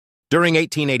During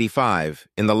 1885,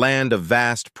 in the land of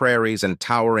vast prairies and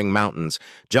towering mountains,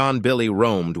 John Billee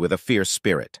roamed with a fierce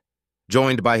spirit.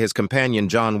 Joined by his companion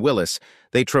John Willis,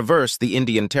 they traversed the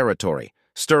Indian Territory,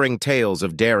 stirring tales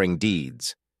of daring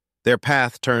deeds. Their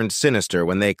path turned sinister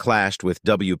when they clashed with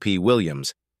W.P.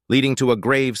 Williams, leading to a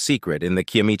grave secret in the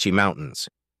Kiamichi Mountains.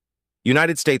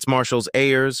 United States Marshals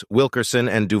Ayers, Wilkerson,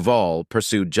 and Duval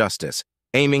pursued justice,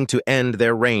 aiming to end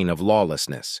their reign of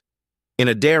lawlessness. In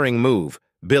a daring move,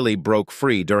 Billee broke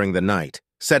free during the night,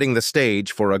 setting the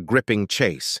stage for a gripping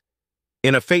chase.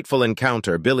 In a fateful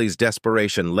encounter, Billee's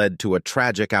desperation led to a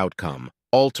tragic outcome,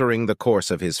 altering the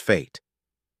course of his fate.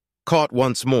 Caught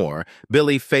once more,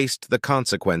 Billee faced the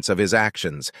consequence of his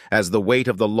actions as the weight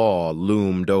of the law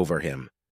loomed over him.